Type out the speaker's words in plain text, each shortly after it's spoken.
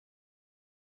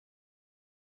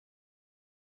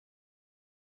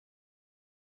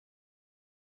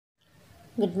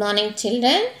Good morning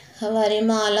children. How are you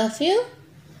all of you?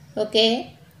 Okay.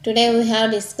 Today we have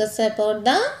discussed about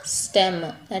the STEM.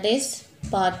 That is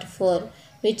part 4.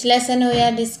 Which lesson we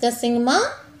are discussing ma?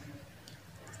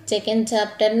 Second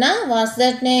chapter na. What's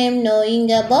that name? Knowing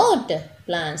about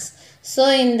plants. So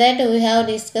in that we have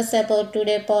discussed about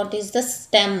today part is the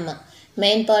stem.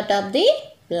 Main part of the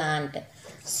plant.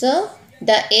 So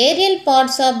the aerial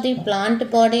parts of the plant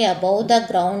body above the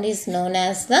ground is known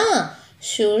as the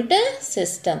shoot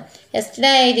system.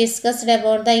 Yesterday I discussed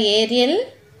about the aerial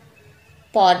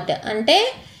part. అంటే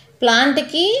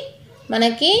ప్లాంట్కి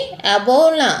మనకి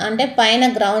అబోవ్లా అంటే పైన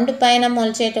ground పైన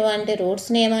మొలిచేటువంటి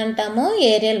రూట్స్ని ఏమంటాము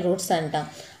aerial roots అంటాం.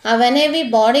 అవనేవి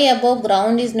body above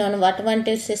ground is known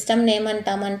అటువంటి సిస్టమ్ని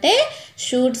ఏమంటామంటే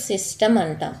షూట్ సిస్టమ్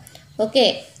అంటాం. Okay,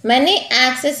 many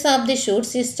access of the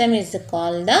shoot system is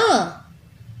called the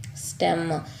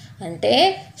stem. అంటే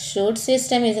shoot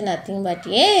system is nothing but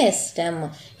A stem.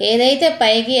 ఏదైతే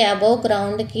పైకి అబోవ్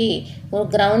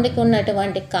గ్రౌండ్కి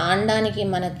ఉన్నటువంటి కాండానికి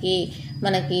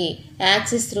మనకి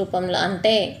యాక్సిస్ రూపంలో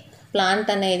అంటే ప్లాంట్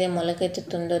అనేది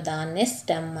మొలకెత్తుతుందో దాన్నే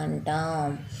స్టెమ్ అంటాం.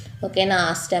 ఓకేనా,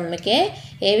 ఆ స్టెమ్కే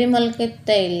ఏవి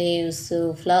మొలకెత్తాయి? Leaves,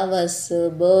 flowers,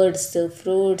 birds,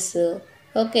 fruits.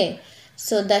 Okay,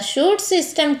 so the shoot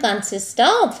system consist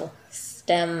of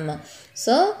stem.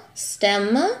 So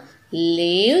stem,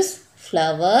 leaves,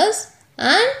 flowers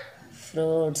and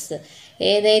fruits.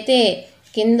 ఏదైతే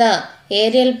కింద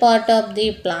aerial part of the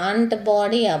plant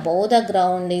body above the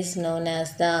ground is known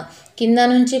as the, కింద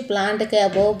నుంచి ప్లాంట్కి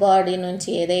above body నుంచి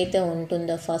ఏదైతే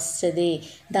ఉంటుందో ఫస్ట్ది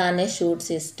దాన్నే షూట్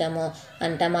సిస్టము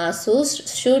అంటాం. ఆ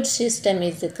shoot system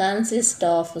is consist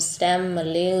of stem,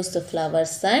 leaves,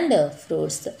 flowers and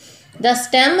fruits. The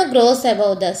stem grows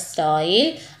above the soil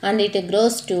and it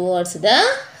grows towards the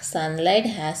sunlight,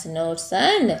 has nodes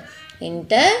and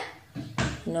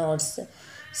internodes.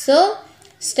 So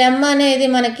stem అనేది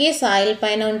మనకి soil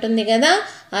పైన ఉంటుంది కదా,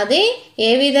 అది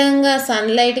ఏ విధంగా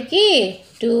సన్లైట్కి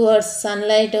towards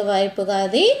sunlight వైపుగా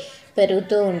అది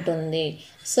పెరుగుతూ ఉంటుంది.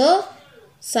 సో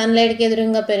సన్లైట్కి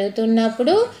ఎదురుగా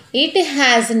పెరుగుతున్నప్పుడు it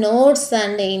has nodes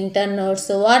and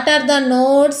ఇంటర్నోడ్స్. What are the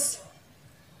nodes?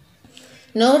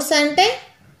 Nodes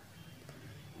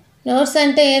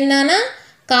అంటే ఏందన్నా,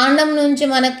 కాండం నుంచి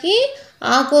మనకి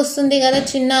ఆకు వస్తుంది కదా,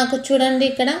 చిన్న ఆకు చూడండి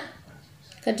ఇక్కడ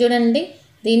చూడండి,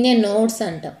 దీన్నే నోడ్స్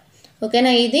అంటాం.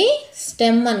 ఓకేనా, ఇది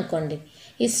స్టెమ్ అనుకోండి.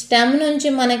 ఈ స్టెమ్ నుంచి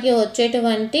మనకి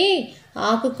వచ్చేటువంటి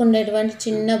ఆకుకు ఉండేటువంటి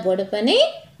చిన్న బొడుపని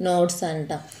నోడ్స్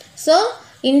అంటాం. So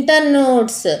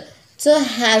ఇంటర్నోడ్స్, so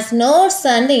has nodes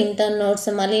and ఇంటర్నోడ్స్.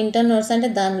 మళ్ళీ ఇంటర్నోడ్స్ అంటే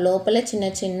దాని లోపలే చిన్న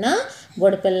చిన్న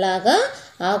బొడుపెల్లాగా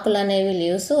ఆకులు అనేవి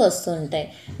లీవ్స్ వస్తుంటాయి.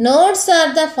 Nodes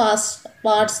are the first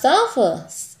parts of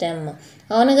stem.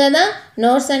 అవును కదా,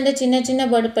 నోడ్స్ అంటే చిన్న చిన్న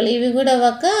బొడుపలు, ఇవి కూడా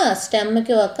ఒక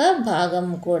స్టెమ్కి ఒక భాగం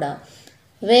కూడా.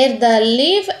 Wear the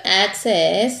leaf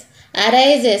access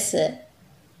arises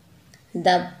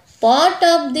the part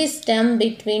of the stem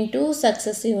between two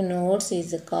successive nodes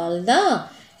is called the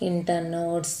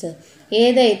ఇంటర్నోడ్స్.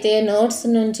 ఏదైతే నోడ్స్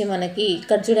నుంచి మనకి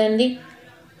ఇక్కడ చూడండి,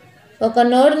 ఒక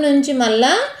నోడ్ నుంచి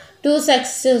మళ్ళా టూ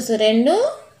సక్సెసివ్స్, రెండు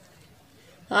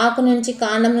ఆకు నుంచి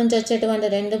కాండం నుంచి వచ్చేటువంటి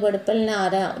రెండు బొడుపల్ని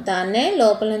దాన్నే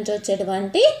లోపల నుంచి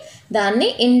వచ్చేటువంటి దాన్ని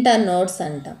ఇంటర్నోడ్స్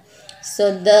అంటాం. So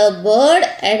the bird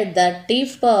at the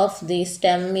tip of the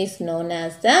stem is known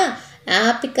as the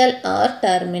యాపికల్ are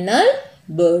terminal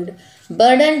bird.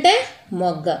 Bird అంటే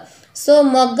మొగ్గ. సో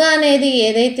మొగ్గ అనేది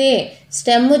ఏదైతే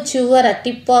స్టెమ్ చివర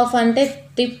టిప్ ఆఫ్ అంటే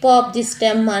టిప్ ఆఫ్ ది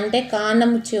స్టెమ్ అంటే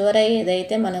కాండం చివర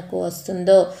ఏదైతే మనకు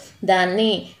వస్తుందో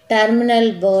దాన్ని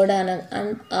టర్మినల్ బర్డ్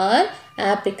ఆర్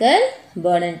యాపికల్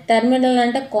బర్డ్ అంటే. టర్మినల్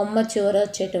అంటే కొమ్మ చివర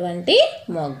వచ్చేటువంటి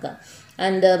మొగ్గ.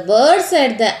 And the birds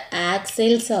at the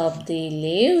axles of the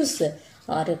leaves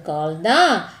are called the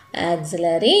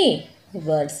auxiliary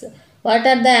birds. What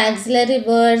are the auxiliary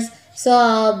birds? So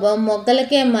ఆ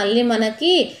మొగ్గలకే మళ్ళీ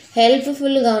మనకి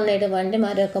హెల్ప్ఫుల్గా ఉండేటువంటి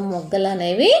మరొక మొగ్గలు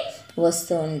అనేవి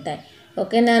వస్తూ ఉంటాయి.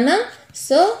 ఓకేనా,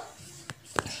 సో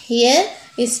హియర్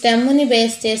ఈ స్టెమ్ని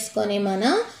బేస్ చేసుకొని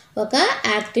మనం ఒక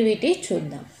యాక్టివిటీ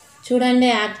చూద్దాం. చూడండి,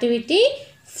 activity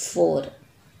 4.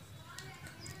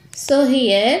 So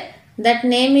here that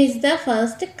name is the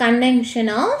first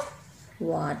కండెన్షన్ of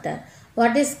water.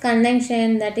 What is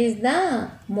కండెన్షన్? That is the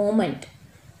moment.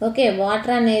 Okay,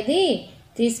 water అనేది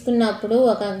తీసుకున్నప్పుడు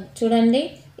ఒక చూడండి,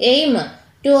 aim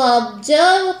to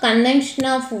observe కండెన్షన్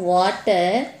of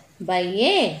water by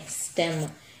A stem.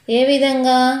 ఏ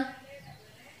విధంగా?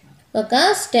 ఒక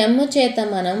స్టెమ్ చేత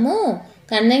మనము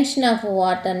కండెన్షన్ ఆఫ్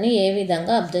వాటర్ని ఏ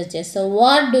విధంగా అబ్జర్వ్ చేస్తాం?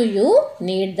 What do you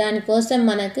need? దానికోసం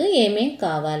మనకు ఏమేమి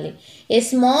కావాలి? ఏ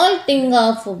స్మాల్ టింగ్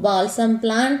of balsam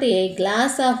plant, A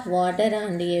glass of water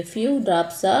and a few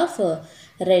drops of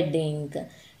red ఇంక్.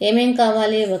 ఏమేం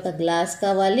కావాలి? ఒక గ్లాస్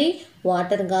కావాలి,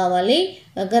 వాటర్ కావాలి,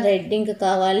 ఒక రెడ్ ఇంక్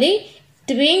కావాలి,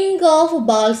 ట్వింగ్ ఆఫ్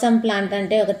బాల్సమ్ ప్లాంట్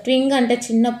అంటే ఒక ట్వింగ్ అంటే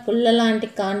చిన్న పుల్ల లాంటి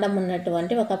కాండం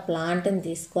ఉన్నటువంటి ఒక ప్లాంట్ని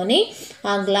తీసుకొని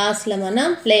ఆ గ్లాస్లో మనం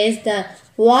place the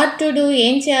what to do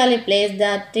ఏం చేయాలి? Place the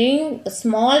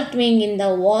small ట్వింగ్ in the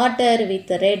water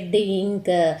with red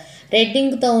ink. Red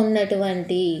ఇంక్తో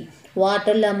ఉన్నటువంటి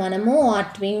వాటర్లో మనము ఆ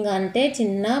ట్వింగ్ అంటే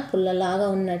చిన్న పుల్లలాగా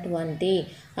ఉన్నటువంటి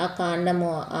ఆ కాండము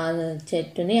ఆ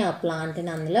చెట్టుని ఆ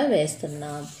ప్లాంట్ని అందులో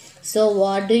వేస్తున్నాం. So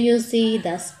what do you see? The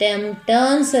stem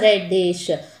turns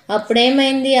reddish.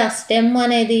 అప్పుడేమైంది? ఆ స్టెమ్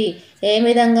అనేది ఏ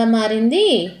విధంగా మారింది?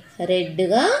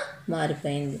 రెడ్గా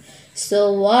మారిపోయింది. So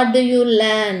what do you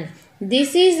learn?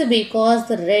 This is because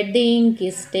the red ink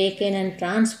is taken and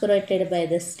transported by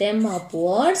the stem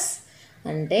upwards.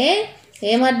 అంటే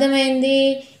ఏమర్థమైంది?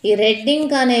 ఈ రెడ్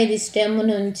ఇంక్ అనేది స్టెమ్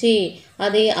నుంచి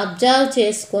అది అబ్జర్వ్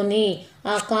చేసుకొని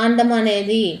ఆ కాండం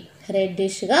అనేది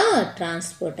రెడ్డిష్గా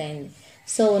ట్రాన్స్పోర్ట్ అయింది.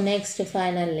 So next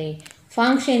finally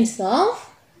functions of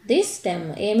this stem.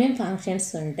 ఏమేమి ఫంక్షన్స్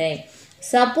ఉంటాయి?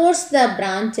 Supports the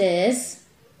branches,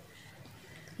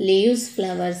 leaves,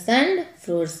 flowers and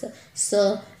fruits. So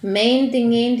main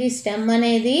thing ఏంటి? స్టెమ్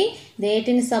అనేది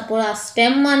దేటిని సపోర్ట్? ఆ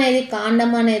స్టెమ్ అనేది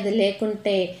కాండం అనేది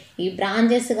లేకుంటే ఈ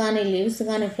బ్రాంచెస్ కానీ లీవ్స్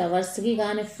కానీ ఫ్లవర్స్కి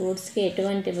కానీ ఫ్రూట్స్కి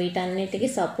ఎటువంటి వీటన్నిటికీ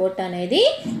సపోర్ట్ అనేది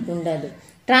ఉండదు.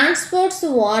 Transports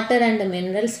water and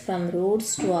minerals from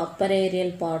roots to upper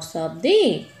aerial parts of the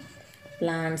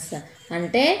plants.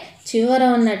 అంటే చివర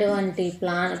ఉన్నటువంటి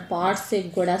పార్ట్స్కి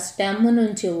కూడా స్టెమ్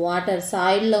నుంచి వాటర్,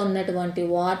 సాయిల్లో ఉన్నటువంటి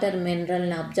వాటర్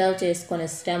మినరల్ని అబ్జర్వ్ చేసుకునే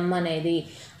స్టెమ్ అనేది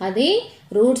అది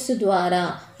రూట్స్ ద్వారా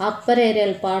upper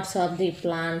aerial parts of the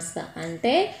plants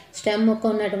అంటే స్టెమ్కు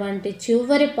ఉన్నటువంటి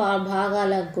చివరి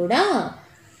భాగాలకు కూడా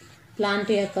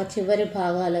ప్లాంట్ యొక్క చివరి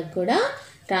భాగాలకు కూడా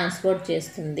ట్రాన్స్పోర్ట్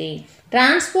చేస్తుంది.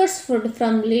 Transports food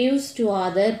from leaves to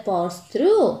other parts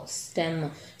through stem.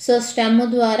 So stem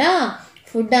ద్వారా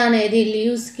ఫుడ్ అనేది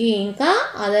లీవ్స్కి ఇంకా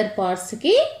అదర్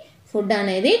పార్ట్స్కి ఫుడ్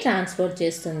అనేది ట్రాన్స్పోర్ట్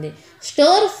చేస్తుంది.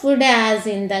 Store food as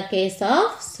in the case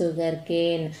of sugar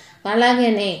cane.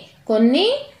 అలాగనే కొన్ని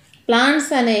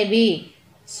ప్లాంట్స్ అనేవి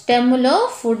స్టెమ్లో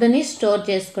ఫుడ్ని స్టోర్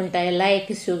చేసుకుంటాయి.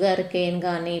 లైక్ షుగర్ కేన్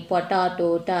కానీ, పొటాటో,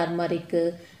 టర్మరిక్,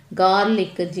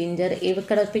 గార్లిక్, జింజర్. ఇవి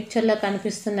ఇక్కడ పిక్చర్లో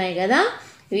కనిపిస్తున్నాయి కదా,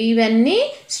 ఇవన్నీ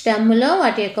స్టెమ్లో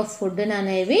వాటి యొక్క ఫుడ్ని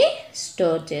అనేవి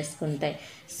స్టోర్ చేసుకుంటాయి.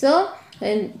 సో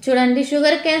చూడండి,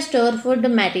 sugar cane store food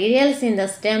materials in the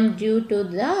stem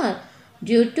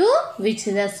due to which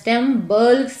the stem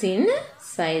bulks in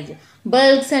size.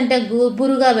 Bulks అంటే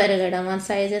గుబురుగా పెరగడం, ఆ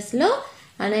సైజెస్లో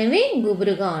అనేవి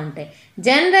గుబురుగా ఉంటాయి.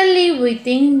 Generally we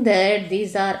think that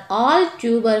these are all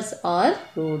tubers are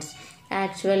roots.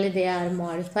 Actually they are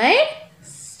modified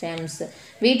stems.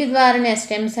 వీటి ద్వారానే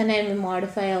stems అనేవి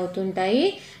మోడిఫై అవుతుంటాయి.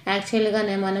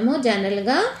 యాక్చువల్గానే మనము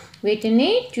జనరల్గా వీటిని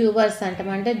ట్యూబర్స్ అంటాం,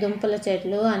 అంటే దుంపల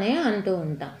చెట్లు అని అంటూ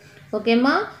ఉంటాం.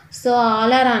 ఓకేమా? So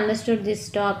all are understood this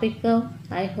topic,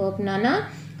 I hope నానా.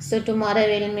 So tomorrow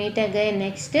will meet again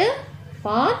next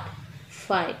part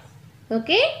 5.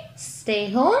 Okay, stay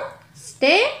home,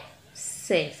 stay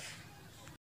safe.